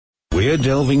We're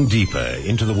delving deeper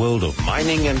into the world of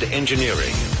mining and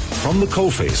engineering. From the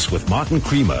CoalFace with Martin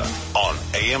Creamer on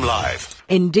AM Live.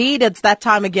 Indeed, it's that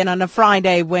time again on a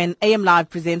Friday when AM Live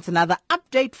presents another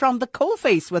update from the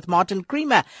CoalFace with Martin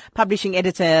Creamer, publishing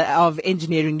editor of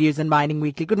Engineering News and Mining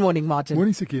Weekly. Good morning, Martin.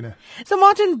 Morning, Sakina. So,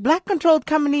 Martin, black-controlled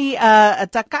company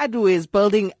Thakadu is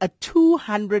building a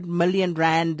 200 million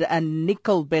rand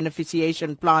nickel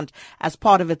beneficiation plant as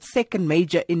part of its second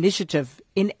major initiative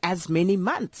in as many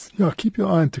months. Yeah, keep your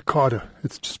eye on Thakadu.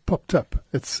 It's just popped up.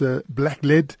 It's black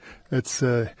lead. It's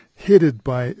headed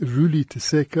by Ruli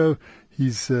Tseko.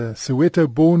 He's Soweto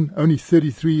born, only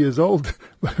 33 years old,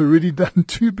 but already done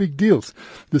two big deals.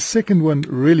 The second one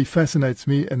really fascinates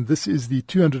me, and this is the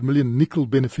 200 million nickel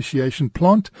beneficiation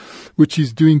plant, which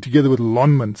he's doing together with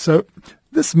Lonmin. So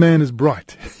this man is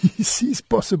bright. He sees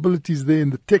possibilities there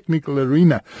in the technical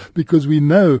arena, because we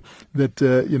know that,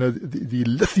 the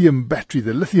lithium battery,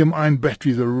 the lithium-ion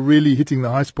batteries are really hitting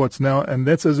the high spots now, and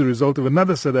that's as a result of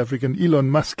another South African, Elon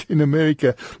Musk in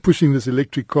America, pushing this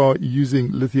electric car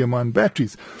using lithium-ion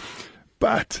batteries.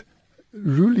 But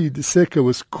Ruli Tseko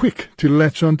was quick to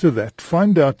latch onto that,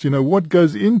 find out, what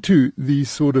goes into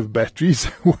these sort of batteries,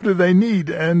 what do they need?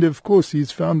 And of course, he's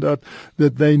found out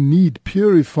that they need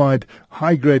purified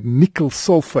high-grade nickel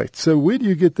sulfate. So where do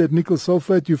you get that nickel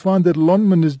sulfate? You find that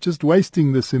Lonmin is just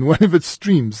wasting this in one of its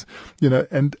streams,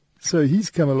 and so he's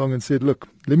come along and said, look,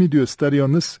 let me do a study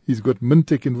on this. He's got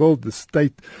Mintech involved, the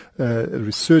state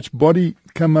research body,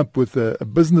 come up with a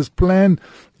business plan.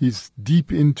 He's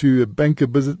deep into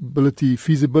bankability,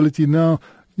 feasibility now.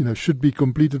 Should be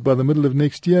completed by the middle of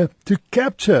next year to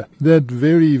capture that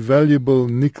very valuable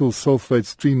nickel sulfate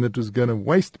stream that was going to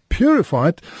waste, purify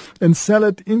it, and sell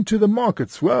it into the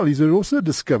markets. Well, he's also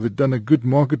done a good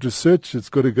market research. It's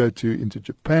got to go into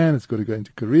Japan. It's got to go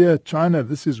into Korea, China.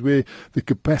 This is where the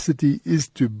capacity is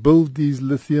to build these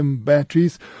lithium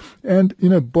batteries. And,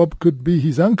 Bob could be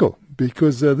his uncle,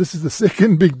 because this is the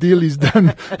second big deal he's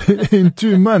done in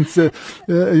 2 months.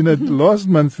 Last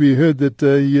month we heard that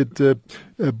he had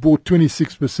bought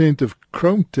 26% of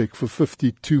Chrometech for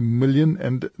 52 million,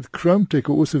 and Chrometech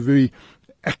are also very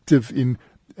active in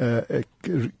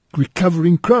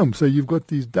recovering chrome. So you've got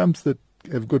these dumps that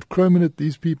have got chrome in it.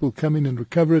 These people come in and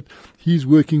recover it. He's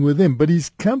working with them. But his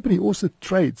company also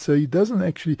trades, so he doesn't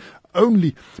actually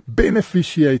only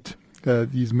beneficiate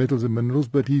these metals and minerals,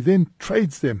 but he then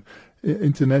trades them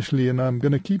internationally, and I'm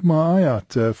going to keep my eye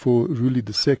out for Ruli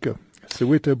Tseko.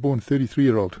 Soweto-born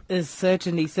 33-year-old.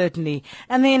 Certainly.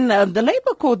 And then the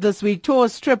Labour Court this week tore a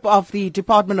strip of the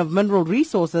Department of Mineral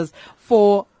Resources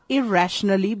for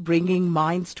irrationally bringing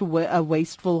mines to a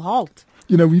wasteful halt.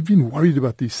 We've been worried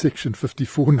about these Section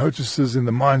 54 notices in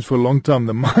the mines for a long time.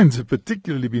 The mines have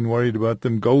particularly been worried about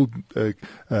them, gold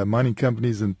mining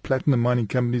companies and platinum mining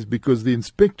companies, because the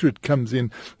inspectorate comes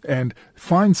in and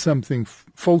finds something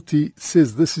faulty,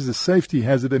 says this is a safety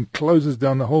hazard, and closes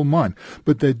down the whole mine.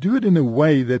 But they do it in a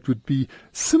way that would be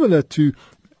similar to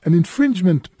an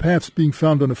infringement perhaps being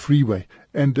found on a freeway.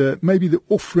 And maybe the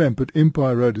off-ramp at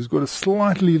Empire Road has got a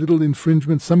slightly little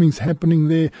infringement. Something's happening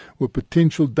there, or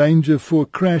potential danger for a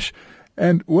crash.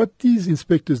 And what these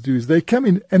inspectors do is they come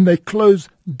in and they close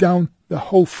down the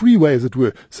whole freeway, as it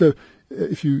were. So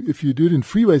if you do it in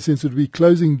freeway sense, it would be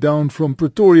closing down from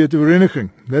Pretoria to Vereniging.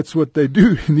 That's what they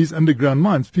do in these underground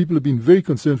mines. People have been very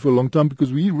concerned for a long time,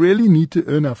 because we really need to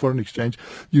earn our foreign exchange.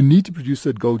 You need to produce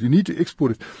that gold. You need to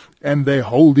export it. And they're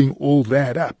holding all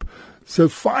that up. So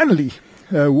finally,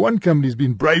 one company's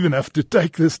been brave enough to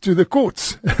take this to the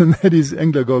courts, and that is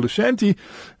Anglo Gold Ashanti.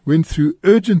 Went through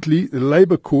urgently the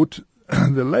Labour Court.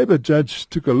 The Labour judge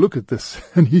took a look at this,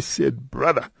 and he said,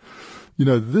 brother,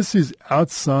 this is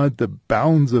outside the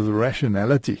bounds of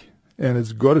rationality, and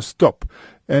it's got to stop.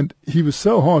 And he was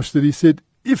so harsh that he said,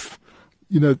 if,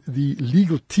 the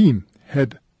legal team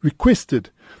had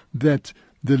requested that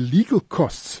the legal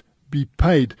costs be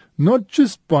paid not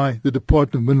just by the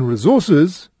Department of Mineral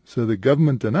Resources, so the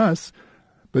government and us,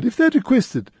 but if they'd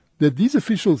requested that these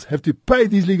officials have to pay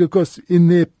these legal costs in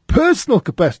their personal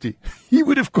capacity, he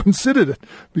would have considered it,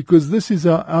 because this is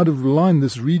how out of line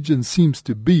this region seems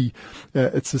to be.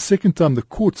 It's the second time the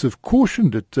courts have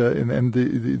cautioned it, and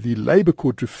the Labour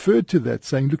Court referred to that,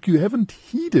 saying, look, you haven't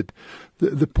heeded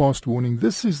the past warning.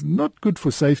 This is not good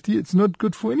for safety. It's not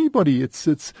good for anybody.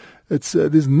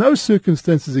 There's no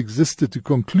circumstances existed to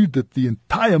conclude that the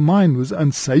entire mine was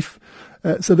unsafe.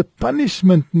 So the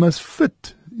punishment must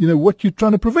fit, what you're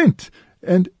trying to prevent.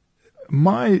 And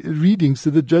my readings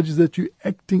to the judge is that you're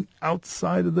acting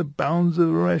outside of the bounds of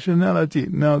rationality.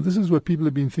 Now, this is what people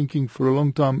have been thinking for a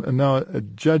long time, and now a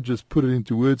judge has put it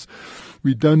into words.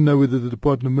 We don't know whether the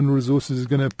Department of Mineral Resources is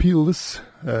going to appeal this,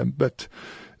 but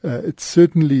it's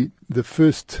certainly the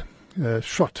first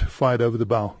shot fired over the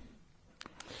bow.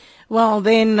 Well,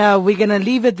 then we're going to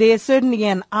leave it there. Certainly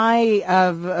an eye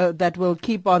that will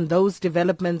keep on those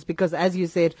developments because, as you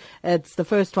said, it's the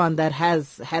first one that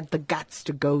has had the guts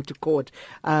to go to court.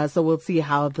 So we'll see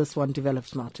how this one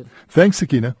develops, Martin. Thanks,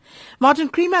 Sakina. Martin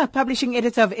Creamer, publishing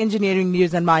editor of Engineering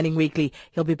News and Mining Weekly.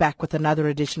 He'll be back with another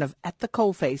edition of At the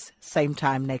CoalFace, same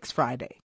time next Friday.